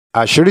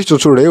àṣírí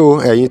tuntun rèé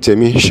o ẹ̀yin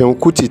tèmi. Seun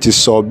Kuti ti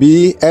sọ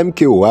bí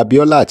MKO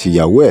Abiola àti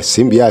ìyàwó ẹ̀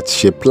Simbiat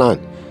ṣe plan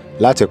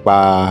láti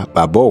pa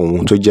bàbá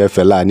òun tó jẹ́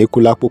Fẹlá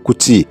Aníkúlápó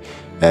Kuti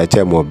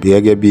tẹ́ mọ̀ bí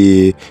gẹ́gẹ́ bí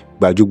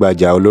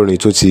gbajúgbajà olórin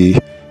tó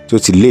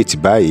ti late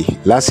báyìí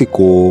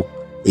lásìkò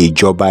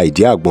ìjọba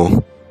ìdí àgbọn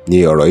ni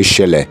ọ̀rọ̀ yìí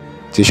ṣẹlẹ̀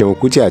tí Seun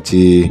Kuti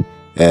àti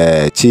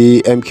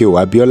tí MKO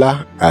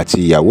Abiola àti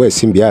ìyàwó ẹ̀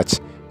Simbiat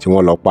tí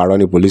wọ́n lọ parọ́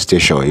ní police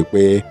station yìí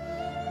pé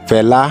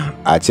Fẹlá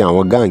àti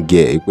àwọn gáǹgì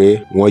ẹ̀ pé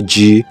wọ́n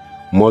jí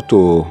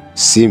mọ́tò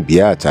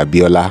Simbiat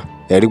Abiola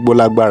ẹ̀rígbó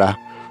lágbára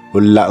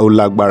ó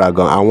lágbára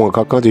gan. Àwọn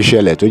nǹkan kan ti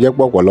ṣẹlẹ̀ tó jẹ́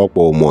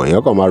pọ̀pọ̀lọpọ̀ ò mọ̀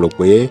èèyàn kàn máa rò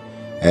pé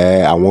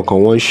àwọn kan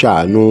wọ́n ń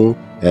ṣàánú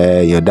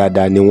èèyàn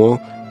dáadáa ni wọ́n,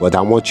 but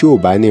àwọn tí ò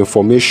bá ní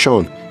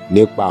information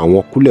nípa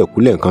àwọn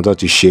kúlẹ̀kúlẹ̀ nǹkan tó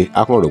ti ṣe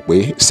á kàn rò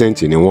pé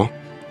saint ni wọ́n.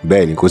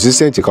 Bẹ́ẹ̀ ni kò sí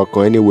saint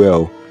kankan anywhere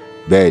o.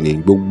 Bẹ́ẹ̀ ni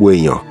gbogbo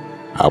èèyàn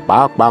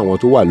àpáàpá àwọn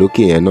tó wà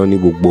lókè yẹn náà ní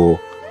gbogbo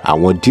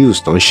àwọn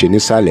deals tó ń ṣe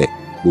nísàlẹ̀,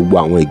 gbogbo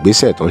àwọn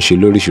ìgbésẹ̀ tó ń ṣe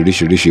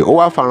lóríṣiríṣiríṣi. Ó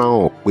wá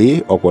farahàn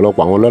pé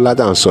ọ̀pọ̀lọpọ̀ àwọn lọ́lá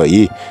tá à ń sọ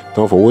yìí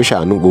tó ń fowó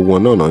ṣàánú gbogbo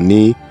wọn náà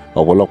ní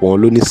ọ̀pọ̀lọpọ̀ wọn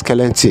ló ní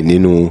skeleton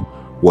nínú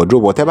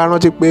wardrobe. Tẹ́ bá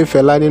rántí pé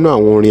Fẹlá nínú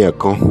àwọn orin ẹ̀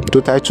kan tó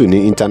title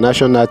ní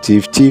International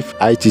Thief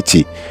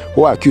ITT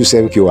ó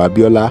accuse MKO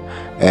Abiola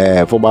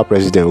former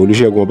president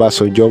Olúṣẹ́gun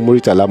Ọbásanjọ́,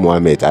 Muritala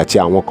Muhammed àti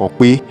àwọn kan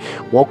pé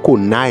wọ́n kò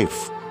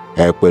knife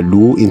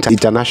pẹ̀lú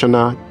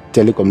International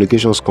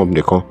Telecommunications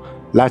Company kan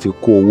láti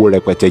kó owó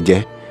rẹpẹtẹ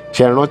jẹ.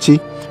 Ṣé rántí?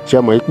 Ṣé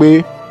mọ̀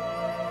pé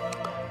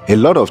a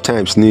lot of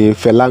times ni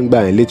Fẹlá ń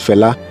gbà yẹn, late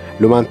Fẹlá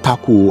ló máa ń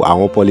tackle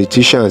àwọn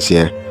politicians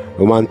yẹn,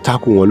 ló máa ń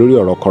tackle wọn lórí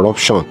ọ̀rọ̀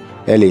corruption.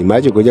 Ẹ lè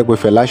imagine kó jẹ́ pé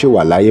Fẹlá ṣì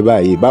wà láyé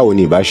báyìí, báwo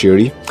ni ìbá ṣe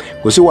rí?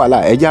 Kò sí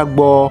wàhálà. Ẹ já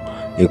gbọ́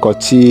nǹkan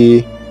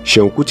tí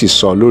Seun Kuti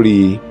sọ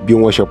lórí bí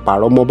wọ́n ṣe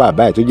parọ́ mọ́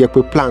bàbá ẹ̀ tó jẹ́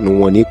pé plan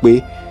wọn ni pé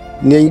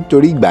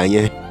nítorí ìgbà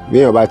yẹn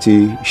béèyàn bá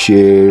ti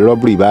ṣe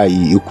robbery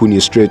báyìí ikú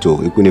ni straight o,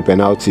 ikú ni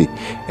penalty.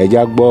 Ẹ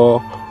já gbọ́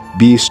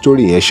bí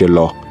story yẹn ṣe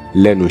lọ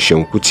lẹ́nu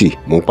Seun Kuti.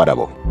 Mò ń padà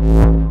bọ̀.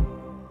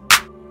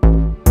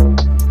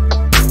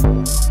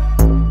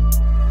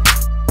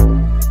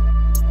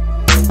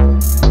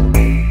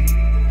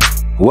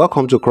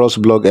 Welcome to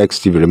CrossBlog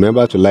XTV.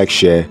 Remember to like,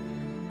 share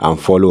and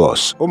follow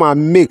us. Ó máa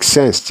make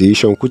sense tí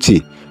Seun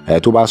Kuti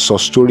tó bá sọ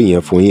story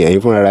yẹn fún yín,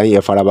 ẹ̀yin fúnra ara yín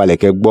ẹ farabalẹ̀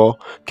kẹ́ gbọ́,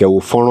 kẹ́ wo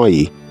fọ́nrán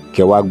yìí,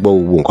 kẹ́ wá gbọ́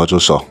gbogbo nǹkan tó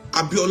sọ.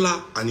 Abiola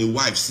and his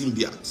wife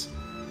Simbiat,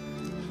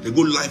 they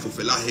go live for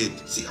Fela head.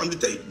 See, I'm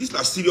telling you, these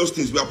are serious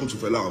things wey happen to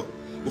Fela.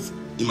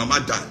 Him mama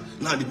die.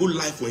 Now they go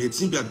live for head.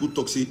 Simbiat go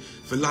talk say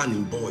Fela and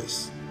him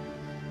boys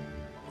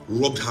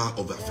robbed her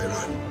of her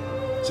Ferrari.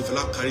 So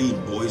Fela carry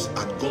him boys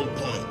at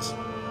gunpoint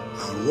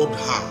and robbed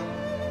her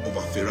of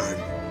her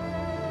Ferrari.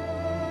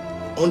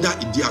 Under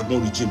Idi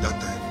Agbon regime that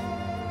time,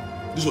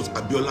 this was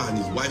Abiola and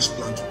his wife's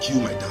plan to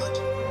kill my dad.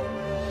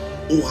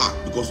 Oh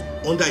her, because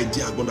under Idi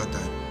Agbon that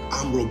time,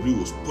 armed robbery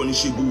was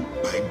punishable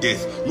by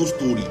death. No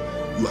story,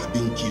 you are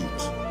being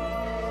killed.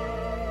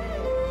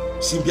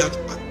 Simbiat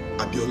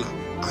Abiola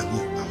and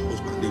her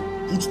husband,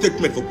 they put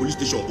statement for police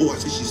station. Oh, I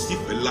say she see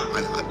Fela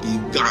and her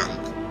big gang.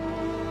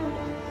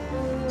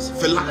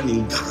 Fela and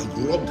his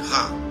gang robbed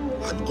her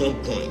at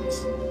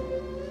gunpoint.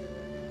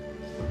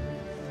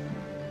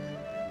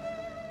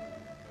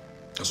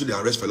 And so they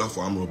arrest Fela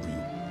for armed robbery,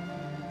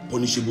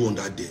 punishable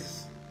under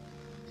death.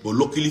 But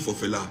luckily for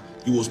Fela,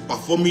 he was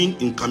performing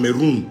in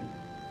Cameroon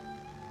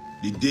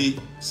the day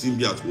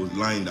Simbiat was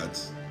lying that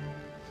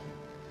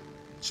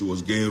she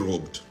was getting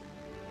robbed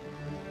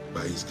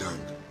by his gang.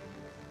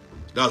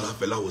 That's how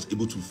Fela was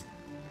able to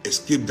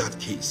escape that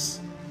case.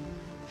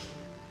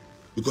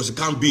 Because he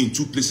can't be in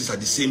two places at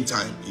the same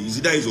time.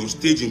 Either he's on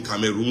stage in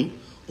Cameroon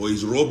or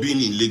he's robbing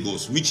in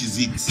Lagos. Which is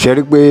it? Ṣé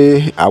rí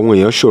pé àwọn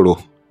èèyàn ṣòro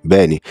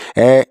bẹ́ẹ̀ ni.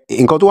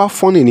 Nǹkan tó wá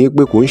funny ni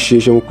pé kò ń ṣe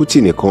Seun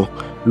Kuti nìkan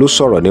ló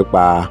sọ̀rọ̀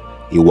nípa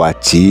ìwà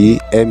tí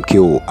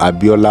MKO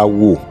Abiola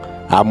wò.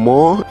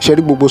 Àmọ́ ṣé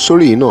rí gbogbo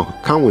sórí yìí náà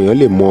káwọn èèyàn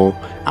lè mọ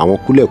àwọn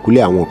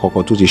kúlẹ̀kúlẹ̀ àwọn nǹkan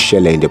kan tó ti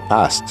ṣẹlẹ̀ in the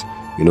past.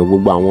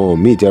 Gbogbo àwọn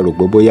míì tẹ́ rò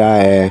pé bóyá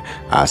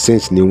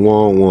saint ni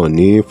wọ́n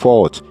ní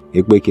fault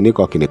pé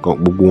kìnìkan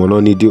gbogbo wọn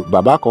náà ní dí.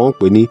 Bàbá kan ń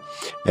pè ní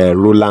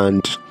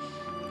Roland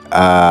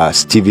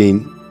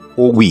Stephen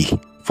Owi,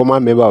 former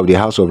member of the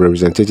House of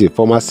Representatives,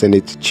 former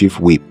Senate Chief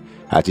Whip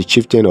àti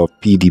chieftain of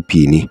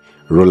PDP ni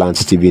Roland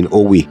Stephen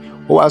Owi.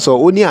 Ó wá sọ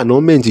ó ní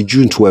annulment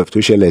June 12 tó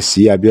ṣẹlẹ̀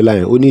sí Abiola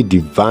yẹn, ó ní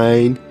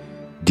divine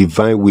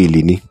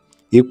will ni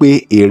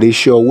pé èrè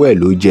iṣẹ́ ọwọ́ ẹ̀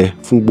ló jẹ́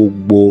fún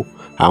gbogbo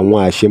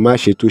àwọn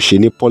àṣemáṣe tó ṣe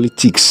ní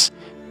politics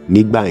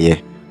nígbà yẹn.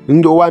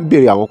 Ó wá ń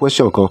béèrè àwọn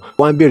question kan,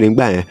 wá ń béèrè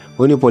nígbà yẹn,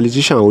 ó ní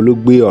politician wo ló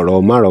gbé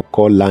ọ̀rọ̀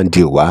márọ̀kọ́ land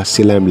deal wá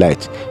sí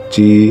limelight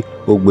tí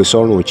ó gbé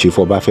sọ́rùn Chief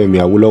Ọbáfẹ́mi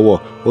Awólọ́wọ̀.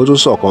 Ó tún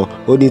sọ̀kan,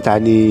 ó ní ta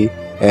ni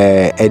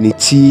ẹni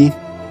tí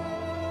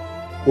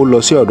ó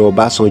lọ sí ọ̀dọ̀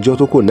Ọbásanjọ́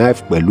tó kò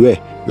knife pẹ̀lú ẹ̀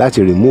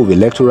láti remove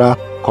Electoral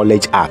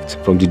College Act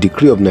from the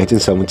decree of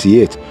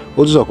 1978.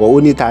 Ó tún sọ̀kan,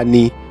 ó ní ta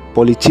ni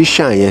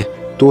politician yẹn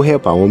tó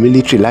help àwọn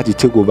military láti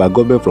take over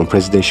government from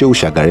President Shehu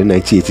Shagari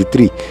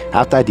 1983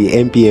 after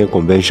the MPN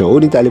convention. Ó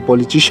ní ta ni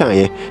politician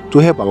yẹn tó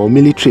help àwọn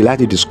military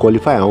láti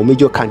disqualify àwọn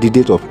major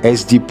candidate of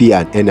SDP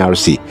and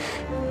NRC.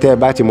 Tẹ́ ẹ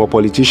bá ti mọ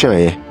politician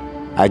yẹn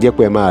a jẹ́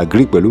pé ẹ máa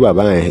agree pẹ̀lú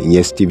bàbá yẹn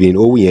ìyẹn Stephen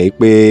Owu yẹn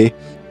pé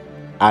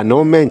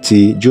annulment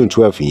June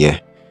 12 yẹn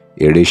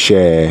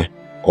èrèṣẹ́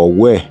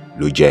ọwọ́ ẹ̀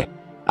ló jẹ́.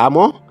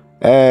 Àmọ́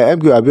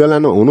MKO Abiola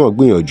náà òun náà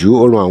gbìyànjú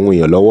ó ran àwọn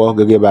èèyàn lọ́wọ́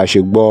gẹ́gẹ́ bá a ṣe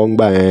gbọ́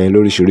ńgbà yẹn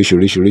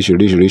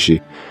lóríṣiríṣi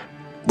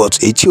but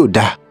èyí tí ò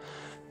dáa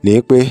ni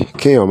pé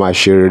kéèyàn máa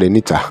ṣe rere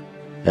níta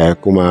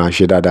kó máa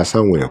ṣe dáadáa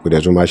sáwọn èèyàn kó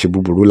dẹ̀ tún máa ṣe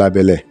búburú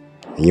lábẹ́lẹ̀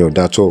ìyẹn ò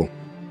dáa tó.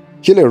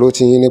 Kí lè ro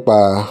ti yín nípa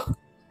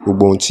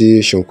gbogbo ohun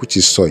tí Seun Kuti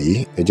sọ yìí?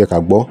 Ẹ jẹ́ ká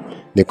gbọ́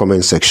ní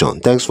comment section.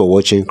 Thanks for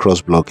watching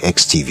crossblog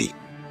XTV.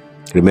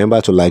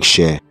 Remember to like,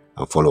 share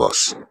and follow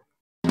us.